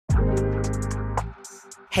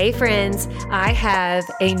Hey friends, I have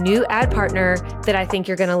a new ad partner that I think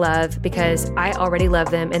you're going to love because I already love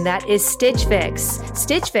them, and that is Stitch Fix.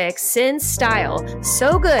 Stitch Fix sends style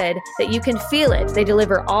so good that you can feel it. They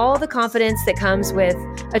deliver all the confidence that comes with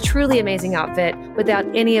a truly amazing outfit without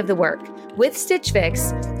any of the work. With Stitch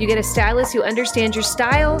Fix, you get a stylist who understands your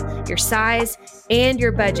style, your size, and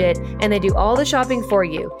your budget, and they do all the shopping for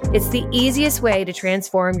you. It's the easiest way to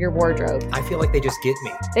transform your wardrobe. I feel like they just get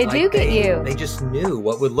me. They do get you. They just knew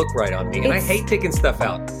what would look right on me. And I hate picking stuff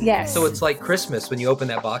out. Yes. So it's like Christmas when you open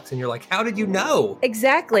that box and you're like, how did you know?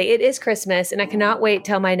 Exactly. It is Christmas, and I cannot wait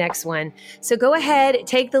till my next one. So go ahead,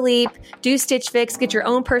 take the leap, do Stitch Fix, get your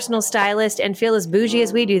own personal stylist, and feel as bougie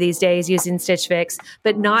as we do these days using Stitch Fix,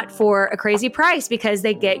 but not for a crazy price because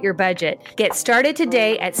they get your budget. Get started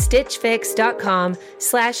today at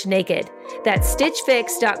stitchfix.com/naked. That's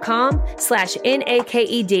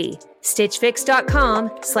stitchfix.com/NAKED.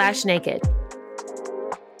 stitchfix.com/naked.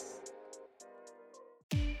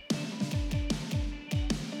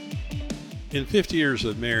 In 50 years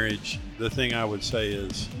of marriage, the thing I would say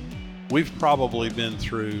is we've probably been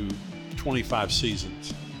through 25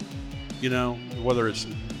 seasons. You know, whether it's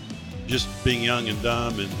just being young and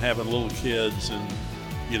dumb and having little kids and,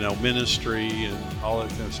 you know, ministry and all that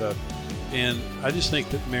kind of stuff. And I just think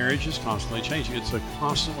that marriage is constantly changing. It's a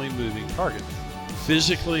constantly moving target.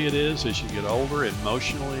 Physically it is as you get older.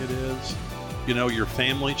 Emotionally it is. You know, your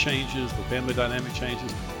family changes, the family dynamic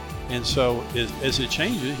changes. And so as it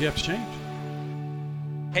changes, you have to change.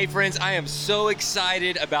 Hey friends, I am so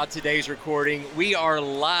excited about today's recording. We are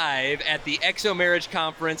live at the XO Marriage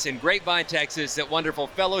Conference in Grapevine, Texas at wonderful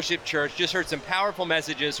Fellowship Church. Just heard some powerful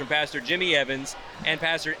messages from Pastor Jimmy Evans and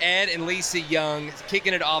Pastor Ed and Lisa Young,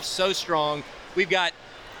 kicking it off so strong. We've got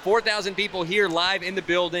 4,000 people here live in the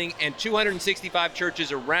building and 265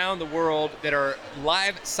 churches around the world that are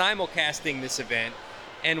live simulcasting this event.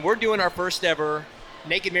 And we're doing our first ever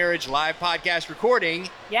Naked Marriage live podcast recording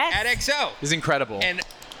at XO. This is incredible. And I'm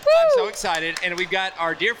so excited. And we've got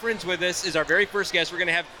our dear friends with us as our very first guest. We're going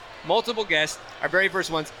to have multiple guests. Our very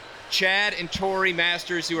first ones, Chad and Tori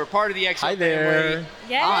Masters, who are part of the XO Hi family. there.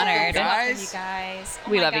 Yes. Honored. Guys. You guys.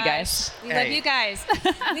 We love you guys. We love you guys.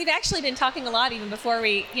 We've actually been talking a lot even before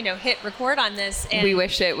we, hit record on this. And we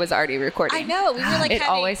wish it was already recording. I know. We were like, it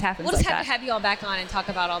always happens. We'll just like have to have you all back on and talk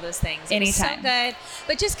about all those things. Anytime. So good.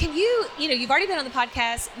 But just can you, you've already been on the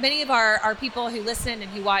podcast. Many of our people who listen and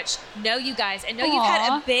who watch know you guys and know you've had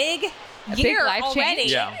a big year life already.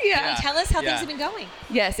 change. Yeah. Tell us how things have been going.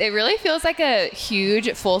 Yes, it really feels like a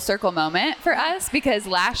huge full circle moment for us because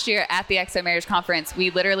last year at the XO Marriage Conference,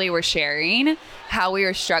 we literally were sharing how we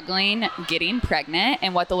were struggling getting pregnant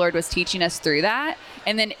and what the Lord was teaching us through that.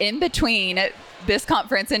 And then in between this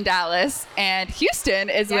conference in Dallas and Houston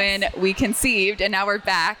is when we conceived, and now we're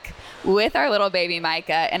back with our little baby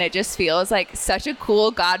Micah, and it just feels like such a cool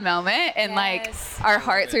God moment, and like our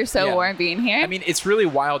hearts are so warm being here. I mean, it's really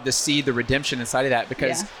wild to see the redemption inside of that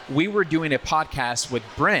because we were doing a podcast with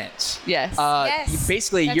Brent. Yes.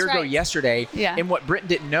 Basically a year ago yesterday. Yeah. And what Brent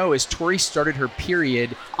didn't know is Tori started her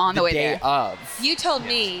period on the way day there. of. You told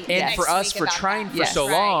me. And for us, for trying for so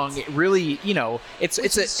long, it really, it's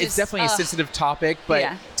definitely a sensitive topic,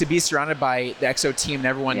 but to be surrounded by the XO team and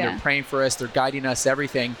everyone, they're praying for us, they're guiding us,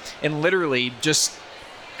 everything. And literally just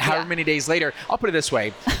however many days later, I'll put it this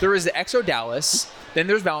way. There was the XO Dallas, then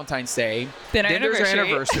there's Valentine's Day, then there's our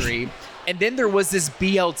anniversary, and then there was this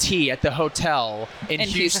BLT at the hotel in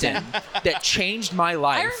Houston that changed my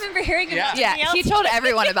life. I remember hearing about the BLT. He told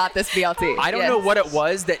everyone about this BLT. I don't know what it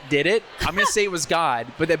was that did it. I'm going to say it was God,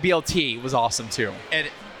 but that BLT was awesome too. And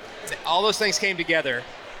all those things came together.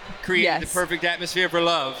 Created the perfect atmosphere for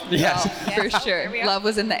love. Yes. For sure. Love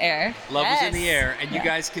was in the air. Love was in the air. And you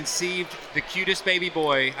guys conceived the cutest baby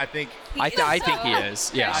boy, I think. I think he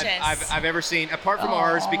is. Yeah. I've ever seen, apart from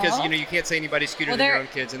ours, because you can't say anybody's cuter than your own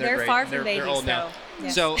kids, and they're great. Far from they're old now. Yeah.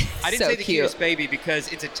 So I didn't say the cutest baby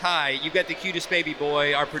because it's a tie. You got the cutest baby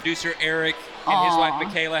boy. Our producer Eric and his wife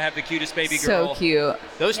Michaela have the cutest baby girl. So cute.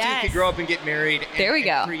 Those two could grow up and get married.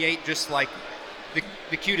 And create just like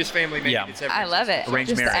the cutest family maybe that's ever I love it. Arranged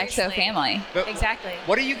just marriage. the XO family. But exactly.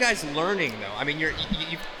 What are you guys learning though? I mean,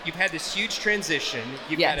 you've had this huge transition.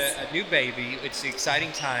 You've got a new baby. It's an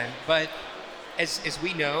exciting time, but as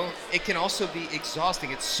we know, it can also be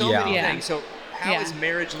exhausting. It's so many things. So How is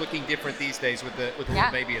marriage looking different these days with the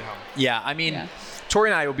little baby at home? Yeah, I mean, Tori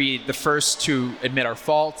and I will be the first to admit our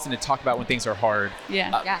faults and to talk about when things are hard.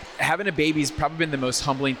 Having a baby has probably been the most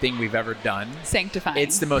humbling thing we've ever done. Sanctifying.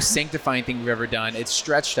 It's the most sanctifying thing we've ever done. It's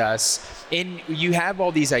stretched us. And you have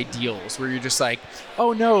all these ideals where you're just like,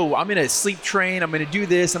 oh no, I'm going to sleep train. I'm going to do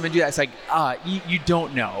this. I'm going to do that. It's like, you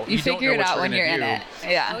don't know. You figure it out when you're in it.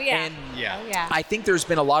 Yeah. Oh, yeah. And I think there's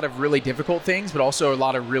been a lot of really difficult things, but also a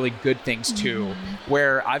lot of really good things too,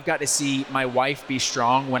 where I've got to see my wife be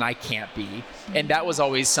strong when I can't be. And that was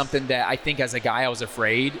always something that I think as a guy, I was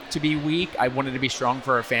afraid to be weak. I wanted to be strong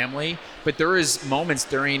for our family. But there was moments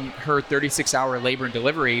during her 36-hour labor and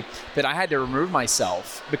delivery that I had to remove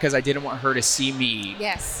myself because I didn't want her to see me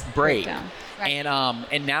break. Right.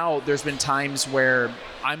 And now there's been times where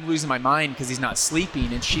I'm losing my mind because he's not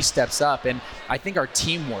sleeping and she steps up. And I think our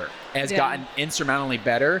teamwork has gotten insurmountably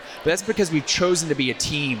better. But that's because we've chosen to be a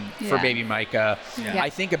team for baby Micah.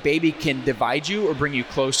 I think a baby can divide you or bring you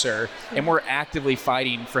closer. And we're actively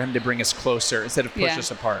fighting for him to bring us closer instead of push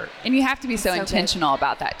us apart. And you have to be so intentional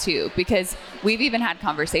about that too, because we've even had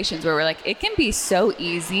conversations where we're like, it can be so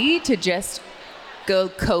easy to just go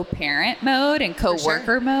co-parent mode and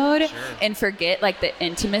co-worker mode and forget like the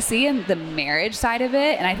intimacy and the marriage side of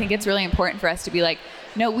it. And I think it's really important for us to be like,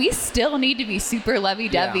 no, we still need to be super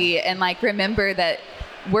lovey-dovey and like remember that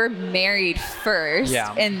we're married first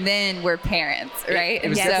and then we're parents, right? It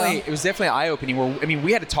was definitely eye-opening where, I mean,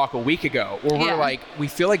 we had to talk a week ago where we're like, we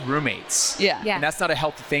feel like roommates. And that's not a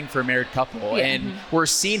healthy thing for a married couple. And we're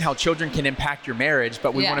seeing how children can impact your marriage,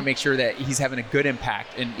 but we want to make sure that he's having a good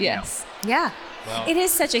impact. And Well, it is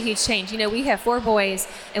such a huge change. You know, we have 4 boys,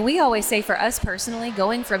 and we always say for us personally,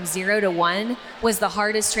 going from 0 to 1 was the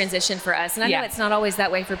hardest transition for us. And I know it's not always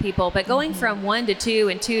that way for people, but going from 1 to 2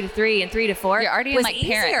 and 2 to 3 and 3 to 4 you're already was in like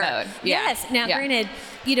easier. parent mode. Yes. Now, granted,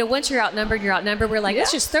 you know, once you're outnumbered, you're outnumbered. We're like,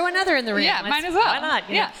 let's just throw another in the ring. Might as well. Why not?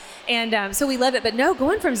 You know? And so we love it. But no,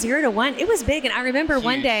 going from 0 to 1, it was big. And I remember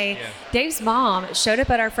one day, Dave's mom showed up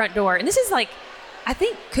at our front door. And this is like, I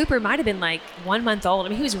think Cooper might have been like 1 month old. I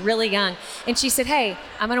mean, he was really young. And she said, hey,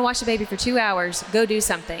 I'm going to watch the baby for 2 hours. Go do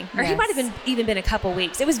something. Or he might have even been a couple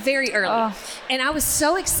weeks. It was very early. And I was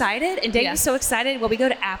so excited. And Dave was so excited. Well, we go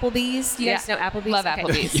to Applebee's. Do you guys know Applebee's? Love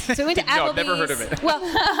Applebee's. So we went to Applebee's. No, I've never heard of it. Well,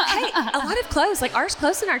 hey, a lot of clothes. Like ours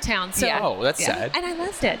close in our town. So, oh, that's sad. And I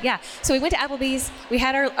loved it. Yeah. So we went to Applebee's. We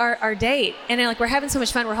had our date. And then, like, we're having so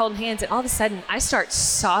much fun. We're holding hands. And all of a sudden, I start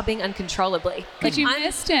sobbing uncontrollably. But you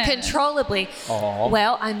missed him. Uncontrollably.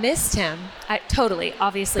 Well, I missed him. Totally,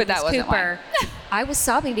 obviously. But that wasn't Cooper. I was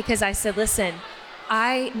sobbing because I said, listen,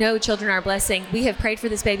 I know children are a blessing. We have prayed for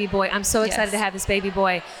this baby boy. I'm so excited to have this baby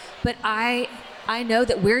boy. But I know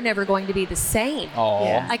that we're never going to be the same.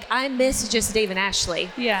 Like, I miss just Dave and Ashley.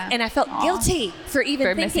 And I felt guilty for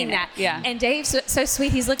even thinking that. And Dave's so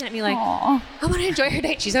sweet. He's looking at me like, I want to enjoy her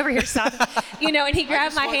date. She's over here sobbing. You know, and he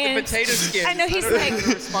grabbed my hand. Potato skins. I know, he's like,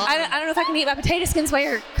 I don't know if I can eat my potato skins while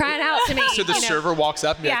you're crying out to me. So the server walks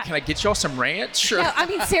up and be like, can I get y'all some ranch? Sure. No, I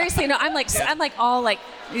mean, seriously, no, I'm like all like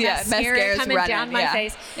mascara coming down my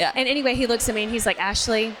face. And anyway, he looks at me and he's like,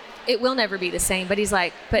 Ashley, it will never be the same, but he's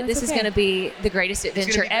like, but this is going to be the greatest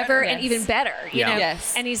adventure ever and even better, you know?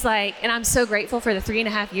 And he's like, and I'm so grateful for the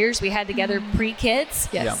 3.5 years we had together pre-kids.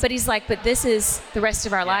 But he's like, but this is the rest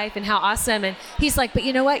of our life and how awesome. And he's like, but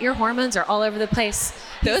you know what? Your hormones are all over the place.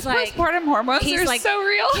 Those postpartum hormones are like, so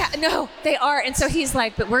real. Yeah, no, they are. And so he's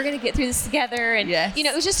like, but we're going to get through this together. And, you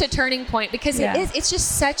know, it was just a turning point because it's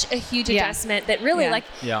just such a huge adjustment that really, like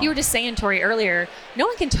you were just saying, Tori, earlier, no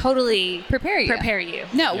one can totally prepare you.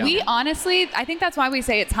 No, we honestly, I think that's why we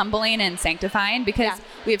say it's humbling and sanctifying because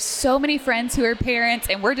we have so many friends who are parents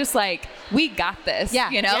and we're just like, we got this,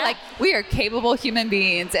 you know, like we are capable human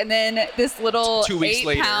beings. And then this little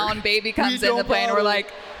 8-pound baby comes in the plane and we're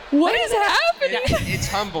like, what is happening? It's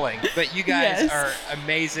humbling, but you guys are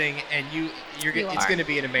amazing, and it's going to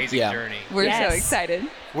be an amazing journey. We're so excited.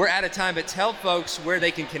 We're out of time, but tell folks where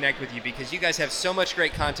they can connect with you because you guys have so much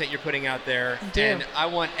great content you're putting out there. And I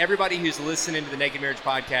want everybody who's listening to the Naked Marriage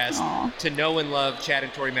Podcast to know and love Chad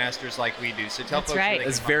and Tori Masters like we do. So tell folks where they can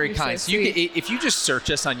That's very kind. So if you just search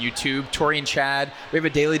us on YouTube, Tori and Chad, we have a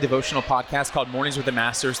daily devotional podcast called Mornings with the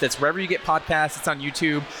Masters. That's wherever you get podcasts. It's on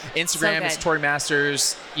YouTube. Instagram is Tori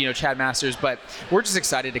Masters. Chad Masters, but we're just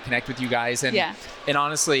excited to connect with you guys. And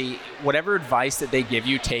honestly, whatever advice that they give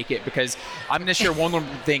you, take it, because I'm going to share one more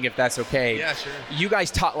thing, if that's okay. Yeah, sure. You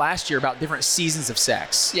guys taught last year about different seasons of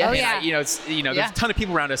sex. Yeah. There's a ton of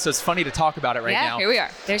people around us, so it's funny to talk about it now. Yeah, here we are.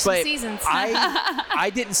 There's some seasons.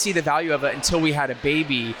 I didn't see the value of it until we had a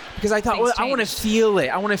baby, because I thought, I want to feel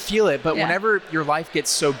it. But whenever your life gets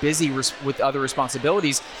so busy with other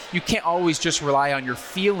responsibilities, you can't always just rely on your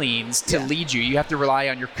feelings to lead you. You have to rely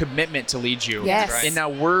on your commitment to lead you. Yes. Right. And now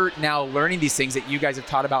we're learning these things that you guys have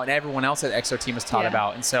taught about and everyone else at XO Team has taught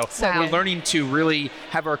about. And so we're learning to really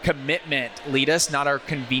have our commitment lead us, not our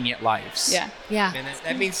convenient lives. Yeah. And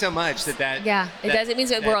that means so much that Yeah, it does. It means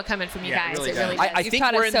that we're all coming from you guys. Really it really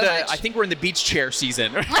does. does. I think we're in the beach chair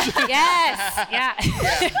season. Yes. Yeah.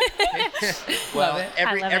 Well,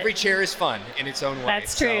 every chair is fun in its own way.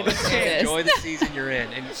 That's true. So enjoy the season you're in.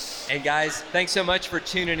 And guys, thanks so much for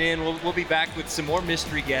tuning in. We'll be back with some more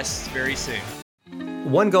mystery guests very soon.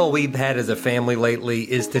 One goal we've had as a family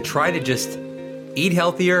lately is to try to just eat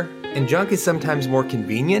healthier, and junk is sometimes more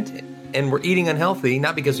convenient. And we're eating unhealthy,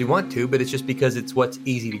 not because we want to, but it's just because it's what's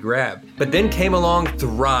easy to grab. But then came along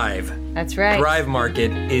Thrive. That's right. Thrive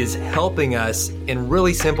Market is helping us in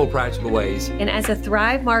really simple, practical ways. And as a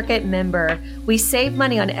Thrive Market member, we save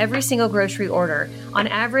money on every single grocery order. On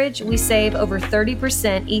average, we save over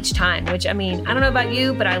 30% each time, which, I mean, I don't know about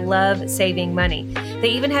you, but I love saving money. They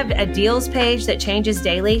even have a deals page that changes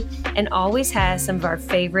daily and always has some of our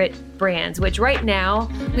favorite brands, which right now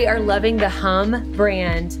we are loving the Hum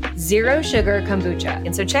brand Zero Sugar Kombucha.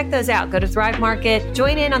 And so check those out. Go to Thrive Market,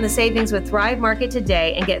 join in on the savings with Thrive Market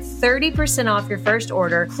today and get 30% off your first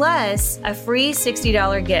order plus a free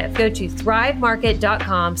 $60 gift. Go to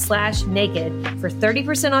thrivemarket.com/naked for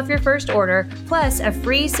 30% off your first order plus a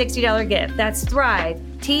free $60 gift. That's Thrive,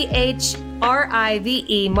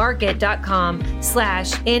 THRIVE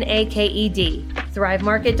market.com/NAKED.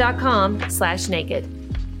 thrivemarket.com/naked.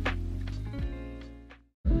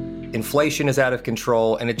 Inflation is out of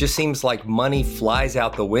control, and it just seems like money flies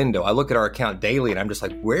out the window. I look at our account daily, and I'm just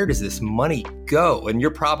like, where does this money go? And you're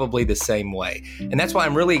probably the same way. And that's why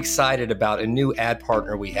I'm really excited about a new ad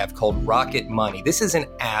partner we have called Rocket Money. This is an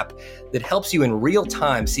app that helps you in real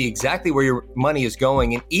time see exactly where your money is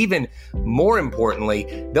going. And even more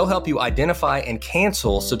importantly, they'll help you identify and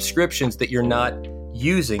cancel subscriptions that you're not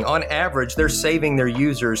using. On average, they're saving their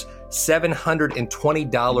users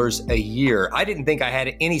 $720 a year. I didn't think I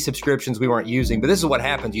had any subscriptions we weren't using, but this is what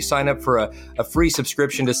happens. You sign up for a free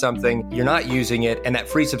subscription to something, you're not using it, and that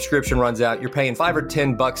free subscription runs out. You're paying $5 or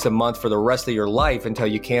 $10 a month for the rest of your life until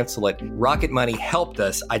you cancel it. Rocket Money helped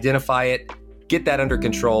us identify it, get that under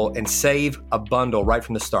control, and save a bundle right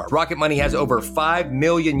from the start. Rocket Money has over 5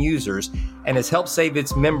 million users and has helped save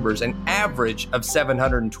its members an average of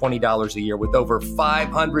 $720 a year with over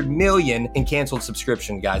 500 million in canceled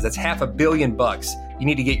subscription, guys. That's $500 million. You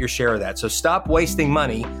need to get your share of that. So stop wasting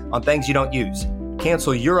money on things you don't use.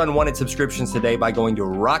 Cancel your unwanted subscriptions today by going to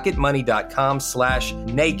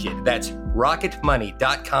rocketmoney.com/naked. That's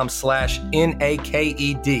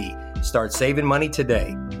rocketmoney.com/NAKED. Start saving money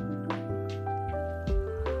today.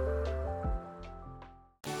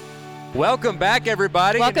 Welcome back,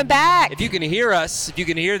 everybody. Welcome back. If you can hear us, if you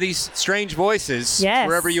can hear these strange voices,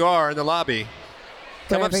 wherever you are in the lobby,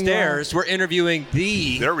 come upstairs. We're interviewing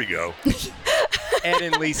There we go. Ed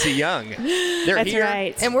and Lisa Young. They're here.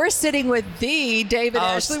 Right. And we're sitting with the David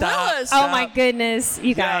Ashley Willis. Oh, my goodness,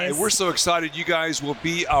 you guys. Yeah, and we're so excited. You guys will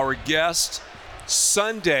be our guest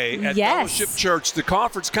Sunday at Fellowship Church. The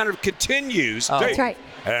conference kind of continues. That's right.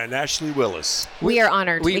 And Ashley Willis. We are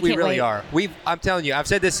honored. We really are. I'm telling you, I've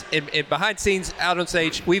said this in behind scenes, out on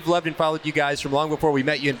stage. We've loved and followed you guys from long before we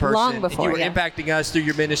met you in person. Long before, and you were impacting us through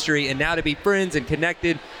your ministry, and now to be friends and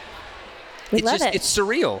connected. We love it. It's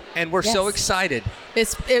surreal, and we're so excited.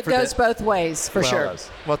 It goes both ways, for sure.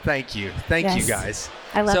 Well, thank you. Thank you, guys.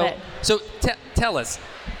 I love it. So tell us,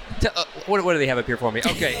 what do they have up here for me?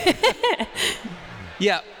 Okay.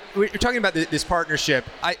 Yeah. We're talking about this partnership.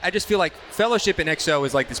 I just feel like Fellowship and XO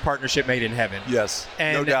is like this partnership made in heaven. Yes,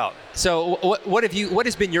 and no doubt. So what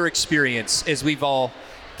has been your experience as we've all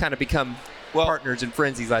kind of become partners and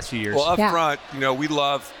friends these last few years? Well, up front, we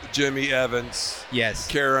love Jimmy Evans,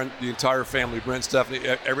 Karen, the entire family, Brent, Stephanie,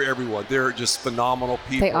 everyone. They're just phenomenal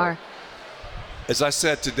people. They are. As I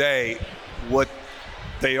said today, what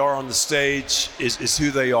they are on the stage is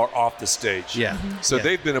who they are off the stage. Yeah. So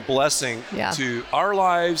they've been a blessing to our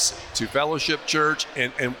lives, to Fellowship Church,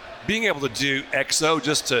 and being able to do XO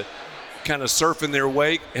just to kind of surf in their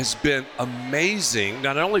wake has been amazing,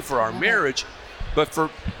 not only for our marriage, but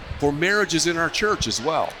for for marriages in our church as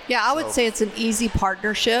well. Yeah, I would say it's an easy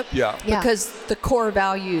partnership. Yeah. Because the core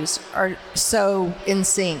values are so in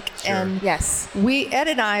sync. Sure. And yes, Ed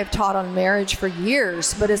and I have taught on marriage for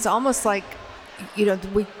years, but it's almost like,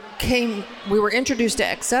 we were introduced to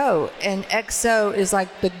XO, and XO is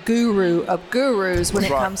like the guru of gurus when it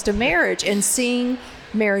comes to marriage, and seeing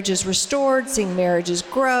marriages restored, seeing marriages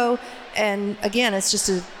grow. And again, it's just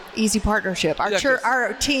an easy partnership.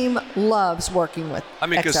 Our team loves working with XO.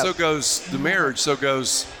 Because so goes the marriage, so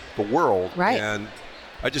goes the world. Right. And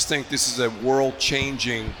I just think this is a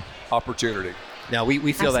world-changing opportunity. Now we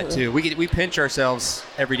feel Absolutely. that too. We pinch ourselves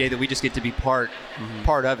every day that we just get to be part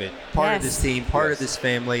of it, part of this team, part of this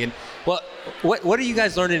family. And what are you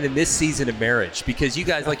guys learning in this season of marriage? Because you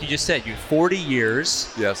guys, like you just said, you're 40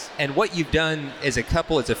 years. Yes. And what you've done as a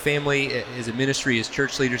couple, as a family, as a ministry, as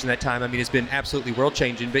church leaders in that time, it's been absolutely world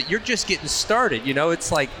changing. But you're just getting started.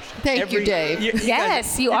 It's like Thank you, Dave.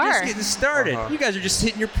 Yes, you are are just getting started. You guys are just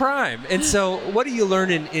hitting your prime. And so, what are you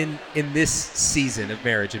learning in this season of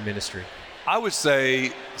marriage and ministry? I would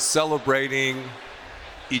say celebrating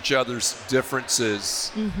each other's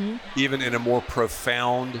differences, even in a more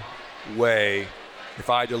profound way. If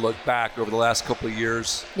I had to look back over the last couple of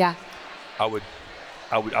years, I would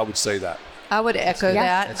say that. I would echo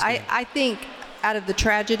that. I think out of the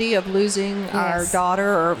tragedy of losing our daughter,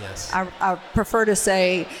 or I prefer to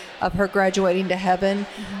say of her graduating to heaven,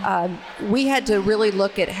 we had to really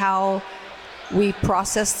look at how we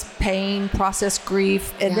process pain, process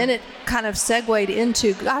grief, and then it kind of segued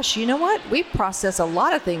into, gosh, you know what? We process a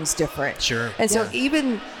lot of things different. Sure. And so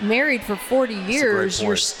even married for 40 years,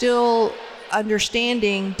 you're still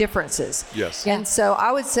understanding differences. Yes. And so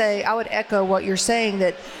I would echo what you're saying,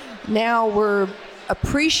 that now we're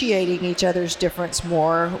appreciating each other's difference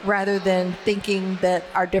more rather than thinking that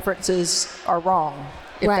our differences are wrong.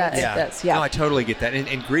 No, I totally get that.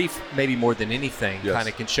 And grief, maybe more than anything, kind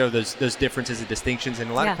of can show those differences and distinctions.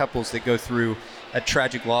 And a lot of couples that go through a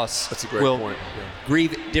tragic loss will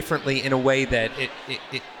grieve differently in a way that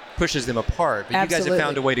it pushes them apart. But you guys have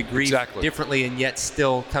found a way to grieve differently and yet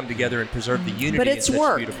still come together and preserve the unity in such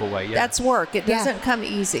a beautiful way. Yeah. That's work. It doesn't come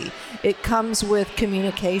easy. It comes with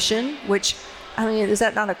communication, which, is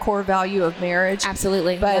that not a core value of marriage?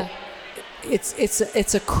 Absolutely. But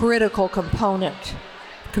it's a critical component.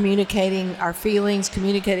 Communicating our feelings,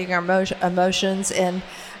 communicating our emotions, and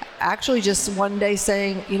actually just one day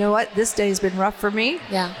saying, you know what, this day's been rough for me.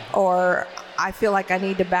 Yeah. Or I feel like I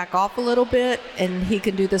need to back off a little bit, and he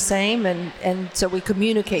can do the same, and so we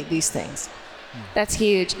communicate these things. That's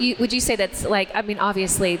huge. Would you say that's like,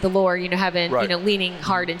 obviously the Lord, having, leaning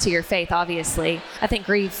hard into your faith, obviously. I think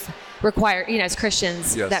grief require, as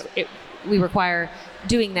Christians, we require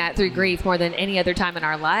doing that through grief more than any other time in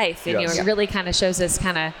our life. And, it really kind of shows us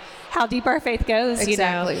kind of how deep our faith goes,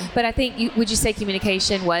 Exactly. But I think, would you say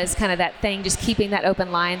communication was kind of that thing, just keeping that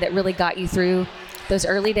open line that really got you through those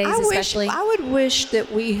early days, especially? I would wish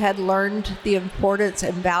that we had learned the importance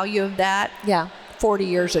and value of that 40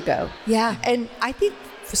 years ago. Yeah. And I think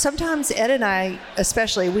sometimes Ed and I,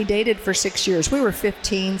 especially, we dated for 6 years. We were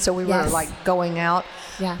 15, so we were like going out.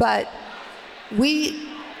 Yeah. But we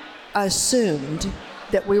assumed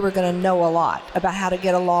that we were going to know a lot about how to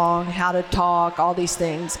get along, how to talk, all these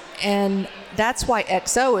things. And that's why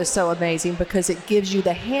XO is so amazing, because it gives you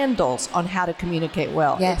the handles on how to communicate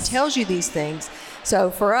well. Yes. It tells you these things.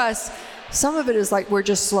 So for us, some of it is like we're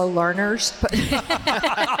just slow learners. But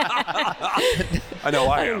I know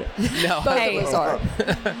I am. No, both of us are.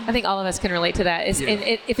 I think all of us can relate to that.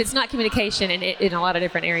 And if it's not communication, in a lot of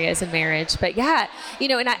different areas in marriage. But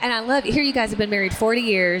and I love here. You guys have been married 40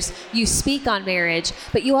 years. You speak on marriage,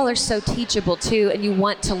 but you all are so teachable too, and you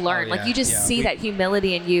want to learn. Like you just see that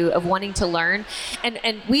humility in you of wanting to learn.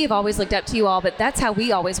 And we have always looked up to you all, but that's how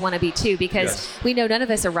we always want to be too, because we know none of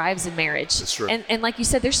us arrives in marriage. That's true. And like you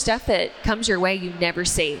said, there's stuff that comes your way you never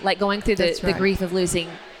see, like going through the grief of losing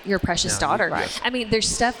your precious daughter. Right. There's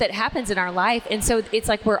stuff that happens in our life, and so it's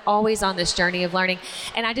like we're always on this journey of learning,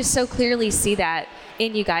 and I just so clearly see that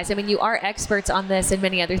in you guys. You are experts on this and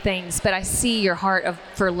many other things, but I see your heart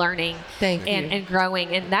for learning and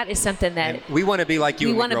growing, and that is something that and we want to be like you.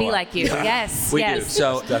 We want to be like you. Yes, we do.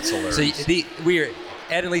 So that's hilarious. So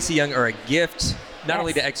Ed and Lisa Young are a gift. Not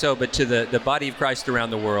only to XO, but to the body of Christ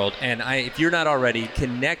around the world. And if you're not already,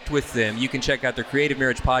 connect with them. You can check out their Creative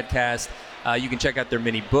Marriage podcast. You can check out their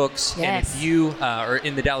many books. Yes. And if you are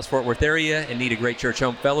in the Dallas-Fort Worth area and need a great church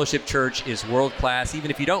home, Fellowship Church is world-class.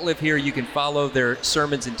 Even if you don't live here, you can follow their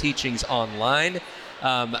sermons and teachings online.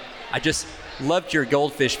 I loved your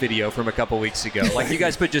goldfish video from a couple weeks ago. Like you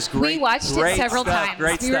guys put just great. We watched it several times.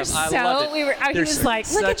 Great stuff. I loved it. He was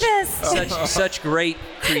like, look at this. Such great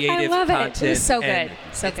creative content. It was so good.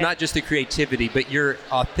 It's not just the creativity, but your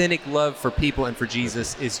authentic love for people and for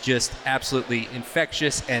Jesus is just absolutely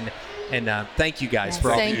infectious. And thank you guys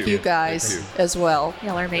for all you do. Thank you guys as well.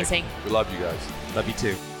 Y'all are amazing. We love you guys. Love you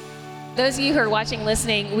too. Those of you who are watching,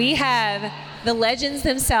 listening, we have the legends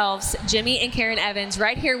themselves, Jimmy and Karen Evans,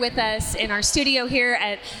 right here with us in our studio here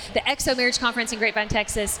at the XO Marriage Conference in Grapevine,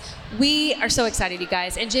 Texas. We are so excited, you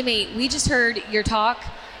guys. And Jimmy, we just heard your talk.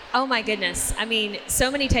 Oh my goodness. I mean,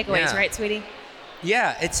 so many takeaways, right, sweetie?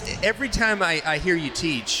 Yeah, it's every time I hear you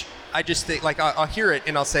teach, I just think, like, I'll hear it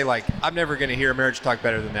and I'll say, like, I'm never going to hear a marriage talk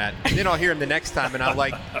better than that. And then I'll hear him the next time and I'm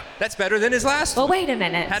like, that's better than his last one. Well, wait a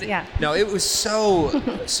minute. No, it was so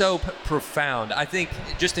profound. I think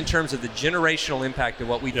just in terms of the generational impact of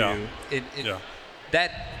what we do,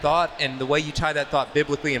 that thought and the way you tie that thought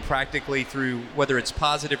biblically and practically through whether it's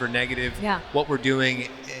positive or negative, what we're doing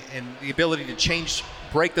and the ability to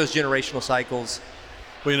break those generational cycles.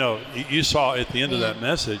 Well, you know, you saw at the end of that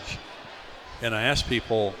message, and I asked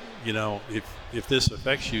people, you know, if this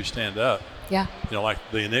affects you, stand up. Yeah. You know, like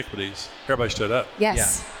the iniquities, everybody stood up.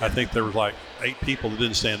 Yes. Yeah. I think there was like 8 people that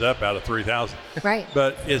didn't stand up out of 3,000. Right.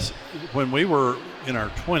 But it's when we were in our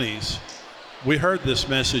 20s, we heard this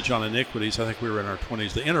message on iniquities. I think we were in our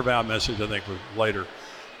 20s. The intervow message, I think, was later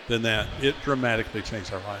than that. It dramatically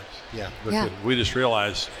changed our lives. Yeah. Because we just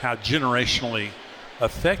realized how generationally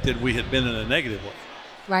affected we had been in a negative way.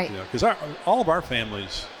 Right. You know, because all of our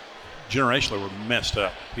families generationally were messed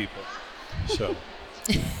up people. So.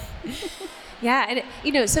 Yeah, and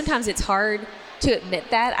you know, sometimes it's hard to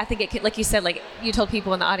admit that. I think it could, like you said, like you told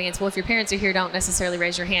people in the audience, well, if your parents are here, don't necessarily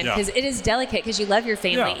raise your hand because it is delicate because you love your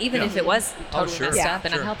family, even if it was totally messed up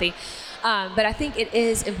and unhealthy. But I think it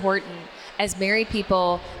is important as married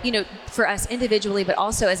people, you know, for us individually, but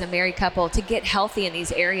also as a married couple, to get healthy in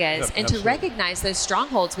these areas and to recognize those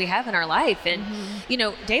strongholds we have in our life. And, you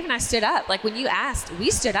know, Dave and I stood up. Like when you asked, we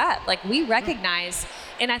stood up. Like we recognize.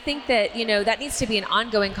 And I think that, you know, that needs to be an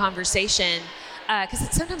ongoing conversation. Because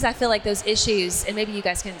sometimes I feel like those issues, and maybe you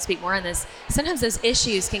guys can speak more on this, sometimes those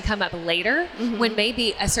issues can come up later when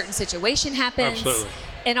maybe a certain situation happens. Absolutely.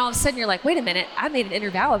 And all of a sudden you're like, wait a minute, I made an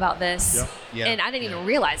intervow about this and I didn't even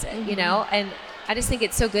realize it, you know? And I just think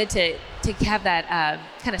it's so good to have that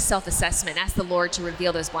kind of self-assessment, ask the Lord to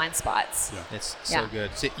reveal those blind spots. Yeah. It's so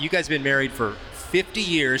good. So you guys have been married for 50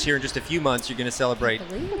 years. Here in just a few months, you're going to celebrate.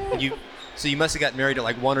 So you must have gotten married at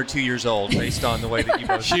like 1 or 2 years old, based on the way that you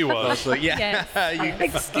both. She was.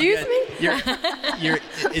 Excuse me.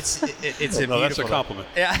 It's no, that's a compliment.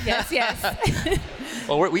 Yeah. Yes.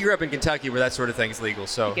 Well, we grew up in Kentucky where that sort of thing is legal.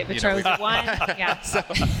 So you get betrothed at 1. Yeah. So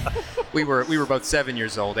we were both 7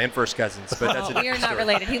 years old and first cousins, but that's a different we are not story.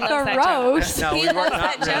 related. He loves that joke. No, he loves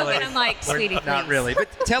that joke, and I'm like, sweetie, not really. But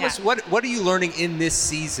tell us, what are you learning in this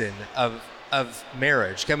season of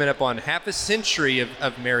marriage, coming up on half a century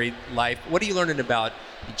of married life? What are you learning about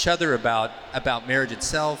each other, about marriage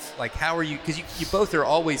itself? Like, how are you, because you both are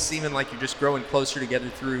always seeming like you're just growing closer together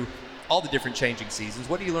through all the different changing seasons.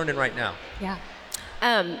 What are you learning right now? Yeah.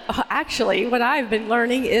 Actually, what I've been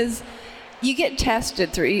learning is you get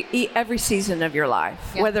tested through every season of your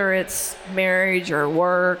life, whether it's marriage or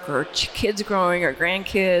work or kids growing or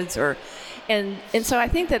grandkids and so I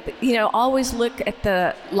think that, you know, always look at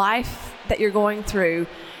the life that you're going through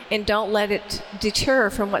and don't let it deter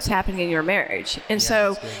from what's happening in your marriage. And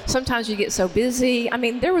so sometimes you get so busy. I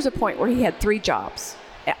mean, there was a point where he had 3 jobs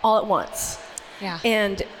all at once. Yeah.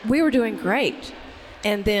 And we were doing great.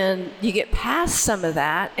 And then you get past some of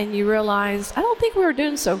that and you realize, I don't think we were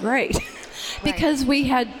doing so great because we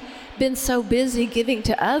had been so busy giving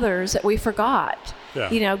to others that we forgot,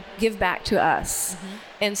 you know, give back to us.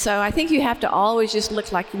 And so I think you have to always just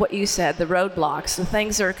look like what you said, the roadblocks, the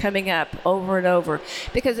things that are coming up over and over.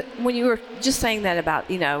 Because when you were just saying that about,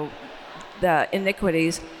 you know, the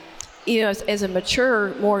iniquities, you know, as a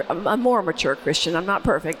more mature Christian, I'm not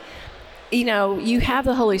perfect, you know, you have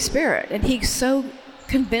the Holy Spirit and He so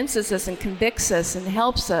convinces us and convicts us and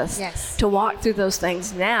helps us to walk through those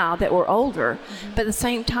things now that we're older. But at the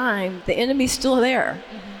same time, the enemy's still there.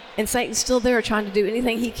 And Satan's still there trying to do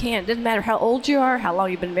anything he can. It doesn't matter how old you are, how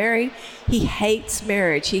long you've been married. He hates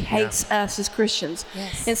marriage. He hates us as Christians.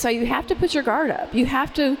 And so you have to put your guard up. You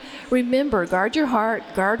have to remember, guard your heart,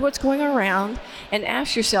 guard what's going around, and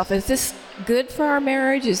ask yourself, is this good for our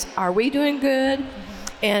marriage? Are we doing good?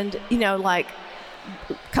 And, you know, like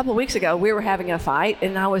a couple of weeks ago, we were having a fight,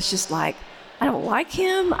 and I was just like, I don't like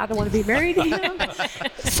him. I don't want to be married to him.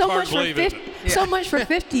 So much for So much for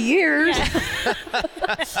 50 years.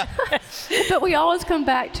 But we always come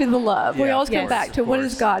back to the love. We always come back to what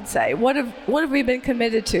does God say? What have we been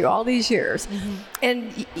committed to all these years?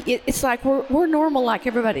 And it's like we're normal like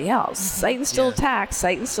everybody else. Satan still attacks.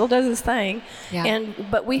 Satan still does his thing.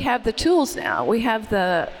 But we have the tools now. We have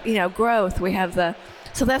the growth. We have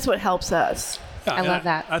so that's what helps us. Yeah, I love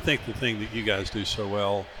that. I think the thing that you guys do so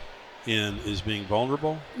well is being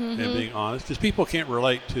vulnerable and being honest, because people can't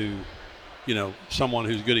relate to someone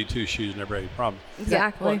who's goody two shoes and never had any problem.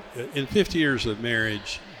 Exactly. In 50 years of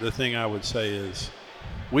marriage, the thing I would say is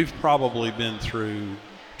we've probably been through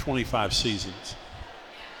 25 seasons.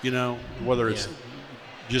 Whether it's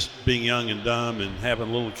just being young and dumb and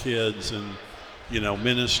having little kids and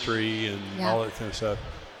ministry and all that kind of stuff.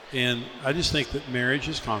 And I just think that marriage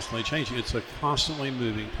is constantly changing. It's a constantly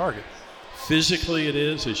moving target. Physically it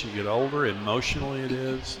is as you get older. Emotionally it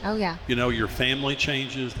is. Oh, yeah. Your family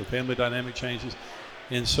changes. The family dynamic changes.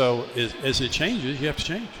 And so as it changes, you have to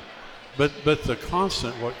change. But the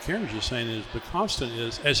constant, what Karen was just saying is, the constant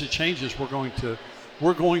is, as it changes, we're going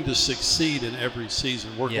to succeed in every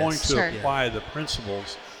season. We're going to apply the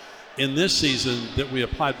principles in this season that we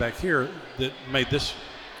applied back here that made this,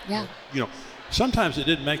 sometimes it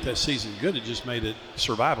didn't make that season good. It just made it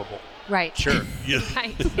survivable. Right. Sure.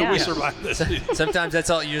 Right. We survived that season. Sometimes that's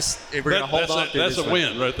all we're going to hold on to. That's a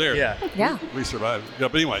win right there. Yeah. We survived. Yeah,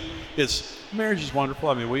 but anyway, marriage is wonderful.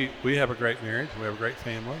 I mean, we have a great marriage. We have a great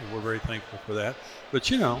family. And we're very thankful for that. But,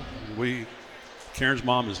 Karen's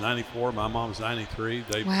mom is 94. My mom's 93.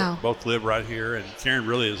 They both live right here. And Karen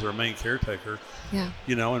really is our main caretaker. Yeah.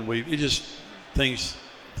 And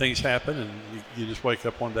things happen, and you just wake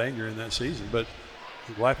up one day and you're in that season. But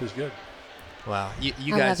life is good. Wow,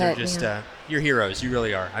 you guys are just you're heroes. You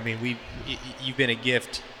really are. I mean, you've been a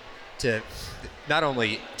gift to not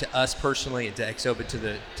only to us personally and to XO, but to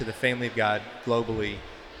the family of God globally.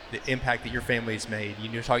 The impact that your family has made.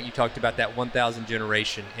 You talked about that 1,000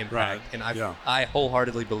 generation impact, and I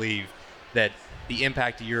wholeheartedly believe that the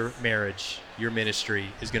impact of your marriage, your ministry,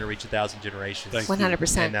 is going to reach 1,000 generations.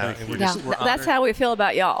 100%. That's how we feel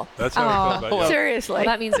about y'all. That's how we feel about y'all. Seriously. Well,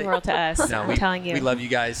 that means the world to us. I'm telling you. We love you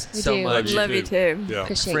guys so do. much. Love you too. Yeah.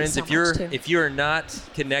 Appreciate Friends, you so much too. if you're not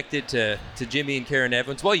connected to Jimmy and Karen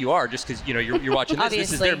Evans, well, you are, just because you're watching this.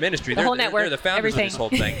 This is their ministry. The whole network, they're the founders of this whole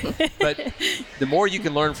thing. But the more you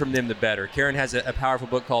can learn from them, the better. Karen has a powerful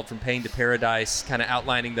book called From Pain to Paradise, kind of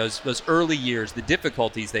outlining those early years, the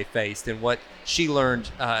difficulties they faced, and what she learned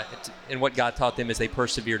and what God taught them as they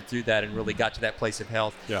persevered through that and really got to that place of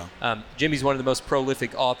health. Yeah. Jimmy's one of the most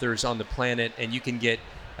prolific authors on the planet, and you can get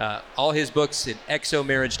all his books at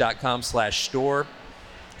exomarriage.com/store.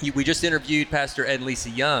 We just interviewed Pastor Ed and Lisa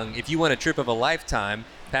Young. If you want a trip of a lifetime,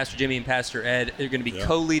 Pastor Jimmy and Pastor Ed are going to be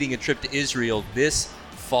co-leading a trip to Israel this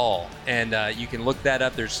fall, and you can look that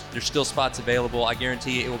up. There's still spots available. I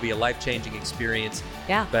guarantee you it will be a life-changing experience.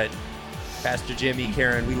 Yeah. But Pastor Jimmy,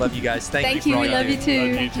 Karen, we love you guys. Thank you for all we love you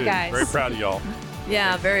too. Love you too. guys. Very proud of y'all.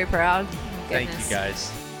 Yeah, very proud. Thank you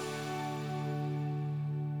guys.